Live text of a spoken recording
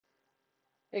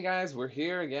Hey guys, we're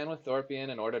here again with Thorpian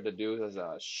in order to do as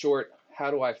a short how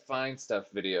do I find stuff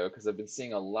video because I've been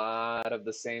seeing a lot of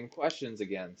the same questions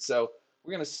again. So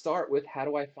we're going to start with how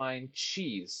do I find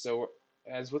cheese. So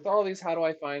as with all these how do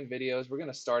I find videos, we're going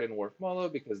to start in Molo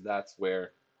because that's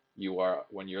where you are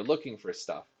when you're looking for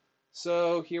stuff.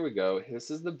 So here we go. This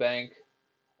is the bank,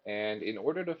 and in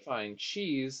order to find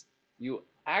cheese,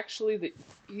 the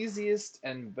easiest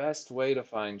and best way to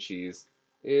find cheese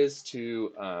is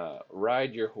to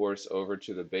ride your horse over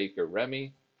to the baker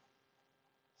Remy.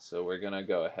 So we're gonna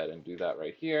go ahead and do that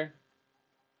right here.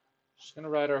 Just gonna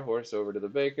ride our horse over to the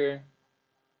baker,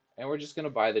 and we're just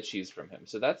gonna buy the cheese from him.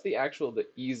 So that's the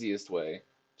easiest way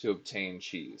to obtain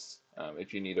cheese.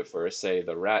 If you need it for, say,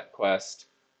 the rat quest,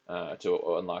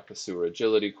 to unlock the sewer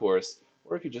agility course,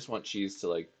 or if you just want cheese to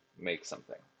like make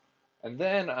something. And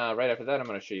then right after that, I'm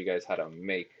going to show you guys how to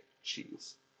make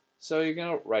cheese. So you're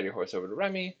going to ride your horse over to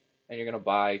Remy, and you're going to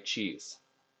buy cheese.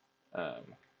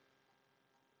 Um,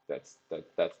 that's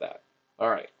that.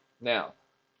 All right. Now,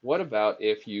 what about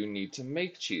if you need to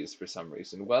make cheese for some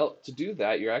reason? Well, to do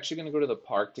that, you're actually going to go to the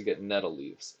park to get nettle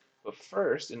leaves. But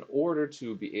first, in order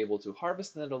to be able to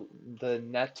harvest the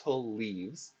nettle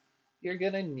leaves, you're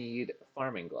going to need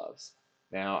farming gloves.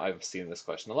 Now, I've seen this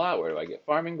question a lot. Where do I get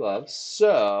farming gloves?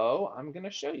 So, I'm going to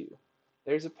show you.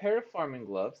 There's a pair of farming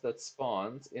gloves that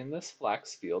spawns in this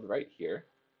flax field right here.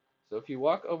 So if you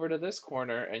walk over to this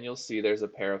corner and you'll see there's a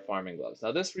pair of farming gloves.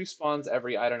 Now this respawns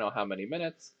every I don't know how many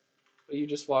minutes, but you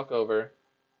just walk over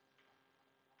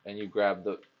and you grab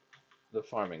the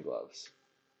farming gloves.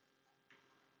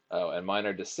 Oh, and mine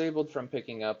are disabled from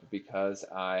picking up because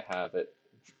I have it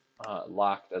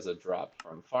locked as a drop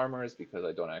from farmers because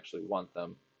I don't actually want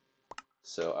them.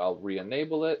 So I'll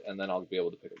re-enable it and then I'll be able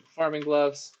to pick up the farming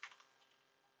gloves.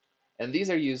 And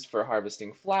these are used for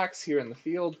harvesting flax here in the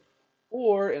field,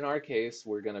 or in our case,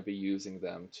 we're going to be using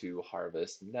them to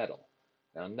harvest nettle.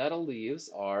 Now, nettle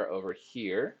leaves are over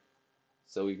here.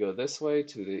 So we go this way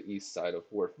to the east side of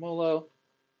Molo,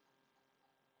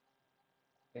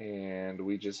 and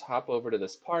we just hop over to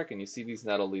this park, and you see these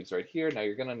nettle leaves right here. Now,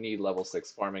 you're going to need level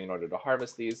 6 farming in order to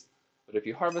harvest these, but if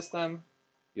you harvest them,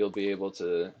 you'll be able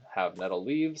to have nettle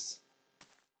leaves.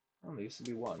 Oh, there used to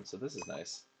be one, so this is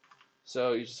nice.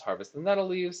 So you just harvest the nettle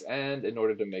leaves, and in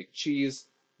order to make cheese,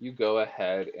 you go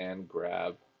ahead and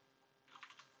grab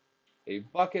a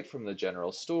bucket from the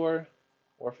general store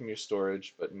or from your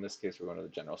storage, but in this case we're going to the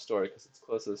general store because it's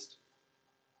closest.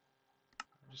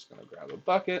 I'm just going to grab a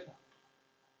bucket,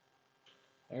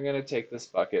 and we're going to take this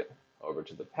bucket over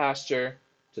to the pasture,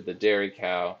 to the dairy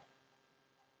cow,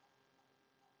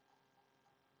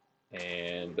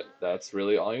 and that's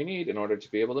really all you need in order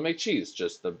to be able to make cheese.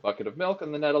 Just the bucket of milk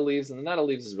and the nettle leaves, and the nettle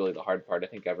leaves is really the hard part. I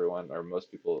think everyone or most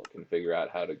people can figure out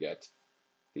how to get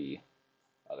the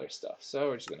other stuff. So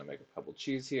we're just going to make a couple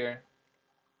cheese here.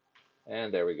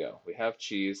 And there we go. We have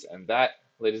cheese. And that,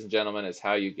 ladies and gentlemen, is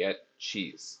how you get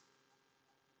cheese.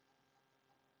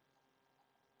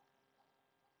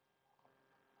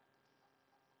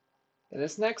 In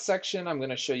this next section, I'm going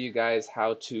to show you guys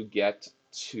how to get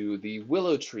to the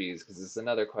willow trees, because this is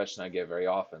another question I get very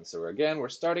often. So again, we're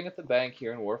starting at the bank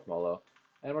here in Molo,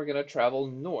 and we're going to travel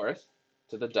north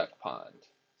to the duck pond.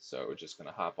 So we're just going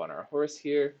to hop on our horse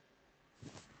here.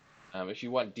 If you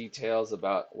want details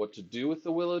about what to do with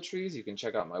the willow trees, you can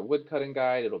check out my woodcutting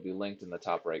guide. It'll be linked in the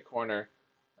top right corner.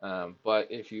 But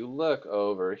if you look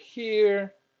over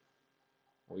here,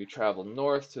 we travel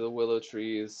north to the willow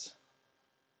trees,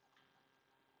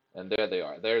 and there they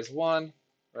are. There's one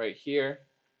right here,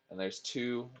 and there's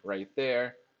two right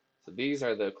there. So these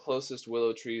are the closest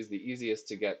willow trees, the easiest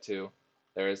to get to.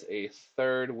 There's a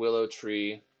third willow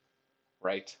tree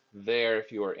right there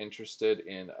if you are interested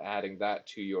in adding that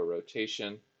to your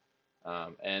rotation.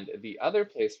 And the other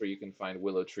place where you can find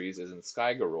willow trees is in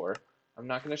Skyblock. I'm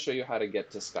not going to show you how to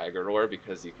get to Skyblock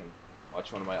because you can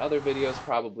watch one of my other videos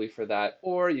probably for that,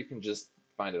 or you can just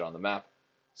find it on the map.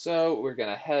 So we're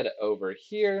going to head over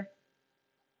here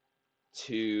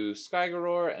to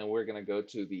Skyblock, and we're going to go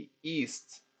to the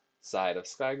east side of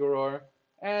Skyblock.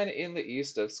 And in the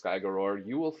east of Skyblock,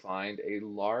 you will find a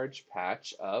large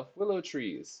patch of willow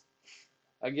trees.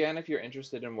 Again, if you're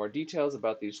interested in more details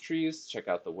about these trees, check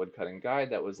out the woodcutting guide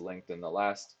that was linked in the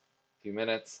last few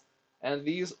minutes. And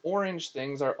these orange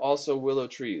things are also willow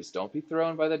trees. Don't be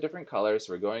thrown by the different colors.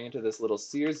 We're going into this little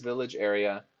Sears Village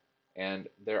area, and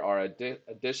there are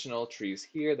additional trees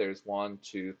here. There's 1,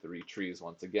 2, 3 trees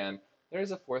once again.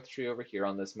 There's a fourth tree over here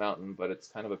on this mountain, but it's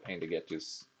kind of a pain to get to.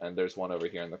 And there's one over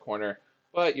here in the corner.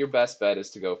 But your best bet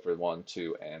is to go for 1,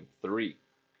 2, and 3.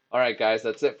 All right, guys,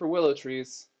 that's it for willow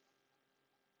trees.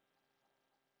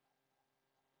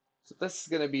 So this is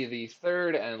going to be the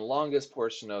third and longest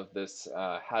portion of this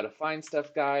how to find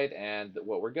stuff guide, and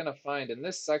what we're going to find in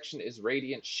this section is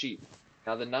radiant sheep.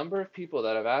 Now the number of people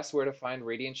that have asked where to find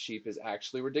radiant sheep is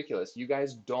actually ridiculous. You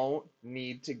guys don't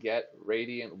need to get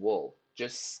radiant wool.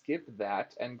 Just skip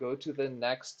that and go to the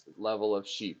next level of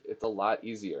sheep. It's a lot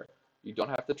easier. You don't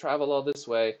have to travel all this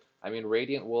way. I mean,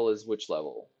 radiant wool is which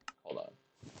level? Hold on.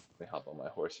 Let me hop on my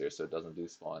horse here so it doesn't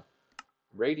despawn.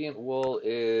 Radiant wool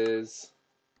is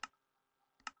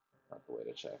not the way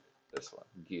to check. This one.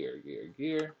 Gear, gear,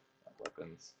 gear.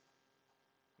 Weapons.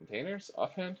 Containers?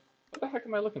 Offhand? What the heck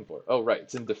am I looking for? Oh, right.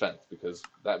 It's in defense because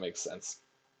that makes sense.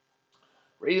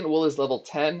 Radiant Wool is level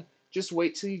 10. Just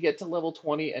wait till you get to level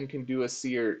 20 and can do a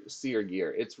seer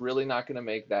gear. It's really not going to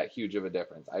make that huge of a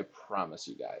difference. I promise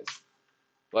you guys.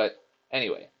 But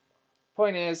anyway,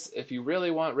 point is, if you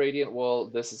really want Radiant Wool,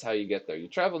 this is how you get there. You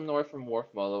travel north from Wharf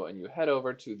Molo and you head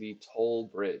over to the toll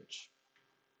bridge.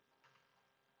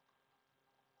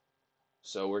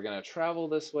 So we're going to travel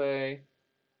this way.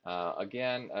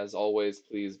 Again, as always,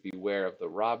 please beware of the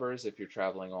robbers if you're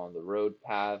traveling on the road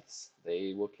paths.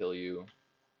 They will kill you.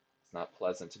 It's not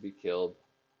pleasant to be killed.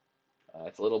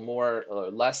 It's a little more,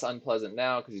 less unpleasant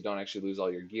now because you don't actually lose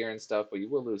all your gear and stuff, but you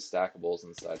will lose stackables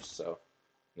and such, so,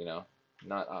 you know,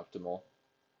 not optimal.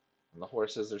 And the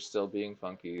horses are still being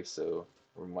funky, so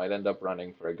we might end up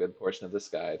running for a good portion of this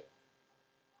guide.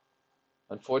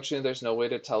 Unfortunately, there's no way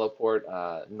to teleport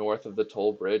north of the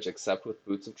toll bridge except with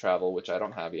boots of travel, which I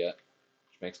don't have yet,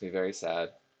 which makes me very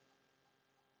sad.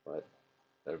 But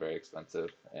they're very expensive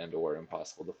and or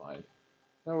impossible to find.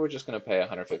 Now we're just going to pay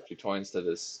 150 coins to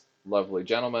this lovely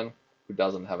gentleman who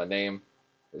doesn't have a name.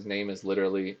 His name is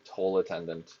literally Toll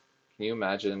Attendant. Can you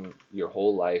imagine your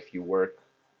whole life, you work,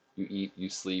 you eat, you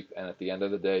sleep, and at the end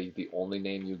of the day, the only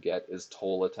name you get is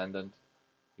Toll Attendant?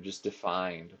 You're just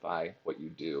defined by what you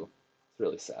do. It's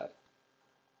really sad.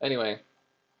 Anyway,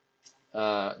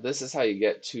 this is how you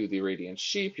get to the Radiant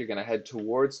Sheep. You're going to head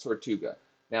towards Tortuga.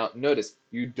 Now, notice,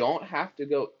 you don't have to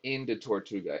go into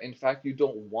Tortuga. In fact, you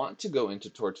don't want to go into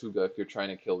Tortuga if you're trying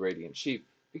to kill Radiant Sheep,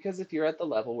 because if you're at the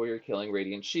level where you're killing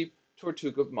Radiant Sheep,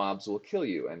 Tortuga mobs will kill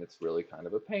you, and it's really kind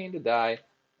of a pain to die,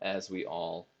 as we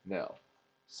all know.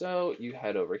 So you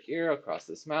head over here across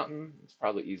this mountain. It's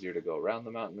probably easier to go around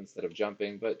the mountain instead of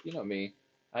jumping, but you know me,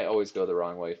 I always go the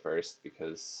wrong way first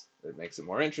because it makes it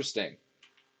more interesting.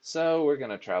 So we're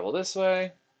going to travel this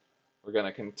way. We're going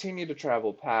to continue to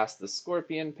travel past the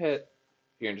Scorpion Pit.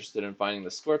 If you're interested in finding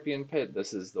the Scorpion Pit,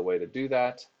 this is the way to do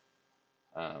that.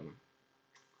 Down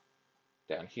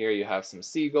here you have some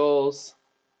seagulls.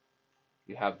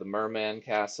 You have the Merman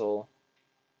Castle.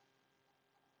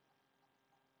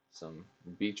 Some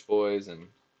beach boys and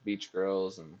beach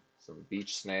girls and some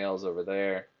beach snails over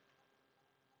there.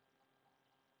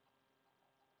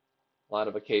 A lot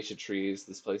of acacia trees.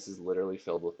 This place is literally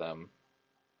filled with them.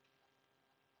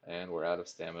 And we're out of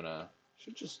stamina.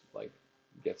 Should just, like,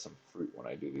 get some fruit when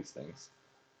I do these things.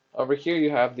 Over here you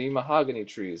have the mahogany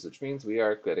trees, which means we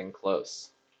are getting close.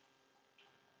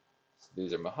 So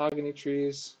these are mahogany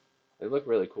trees. They look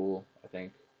really cool, I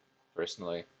think,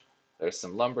 personally. There's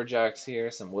some lumberjacks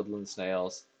here, some woodland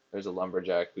snails. There's a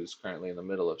lumberjack who's currently in the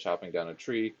middle of chopping down a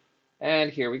tree.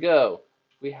 And here we go.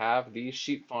 We have the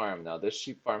sheep farm. Now this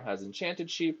sheep farm has enchanted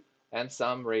sheep and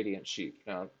some radiant sheep.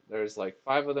 Now there's like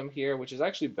 5 of them here, which is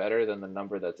actually better than the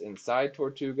number that's inside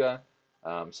Tortuga.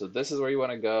 So this is where you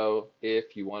want to go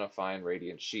if you want to find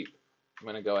radiant sheep. I'm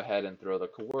going to go ahead and throw the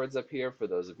coords up here for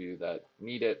those of you that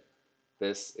need it.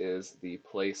 This is the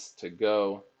place to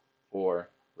go for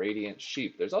radiant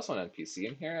sheep. There's also an NPC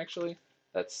in here actually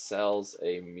that sells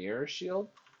a mirror shield,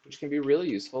 which can be really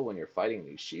useful when you're fighting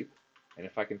these sheep. And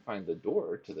if I can find the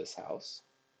door to this house,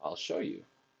 I'll show you.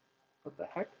 What the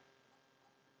heck?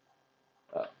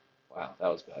 Oh, wow, that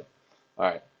was bad. All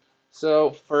right,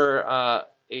 so for a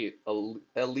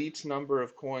elite number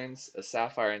of coins, a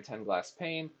sapphire and 10 glass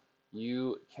pane,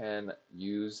 you can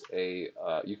use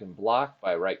you can block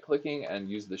by right-clicking and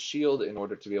use the shield in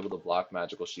order to be able to block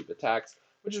magical sheep attacks,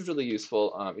 which is really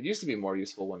useful. It used to be more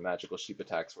useful when magical sheep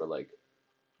attacks were like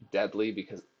deadly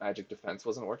because magic defense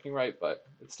wasn't working right, but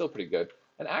it's still pretty good.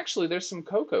 And actually, there's some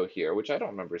cocoa here, which I don't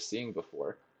remember seeing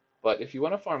before. But if you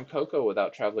want to farm cocoa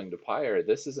without traveling to Pyre,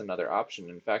 this is another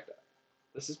option. In fact,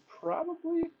 this is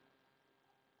probably,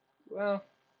 well,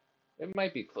 it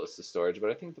might be close to storage,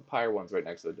 but I think the Pyre one's right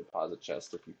next to the deposit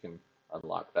chest if you can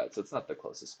unlock that, so it's not the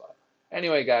closest spot.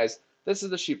 Anyway, guys, this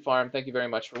is the sheep farm. Thank you very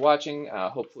much for watching.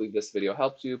 Hopefully this video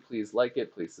helped you. Please like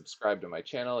it. Please subscribe to my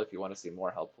channel if you want to see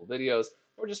more helpful videos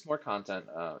or just more content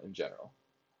in general.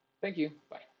 Thank you.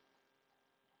 Bye.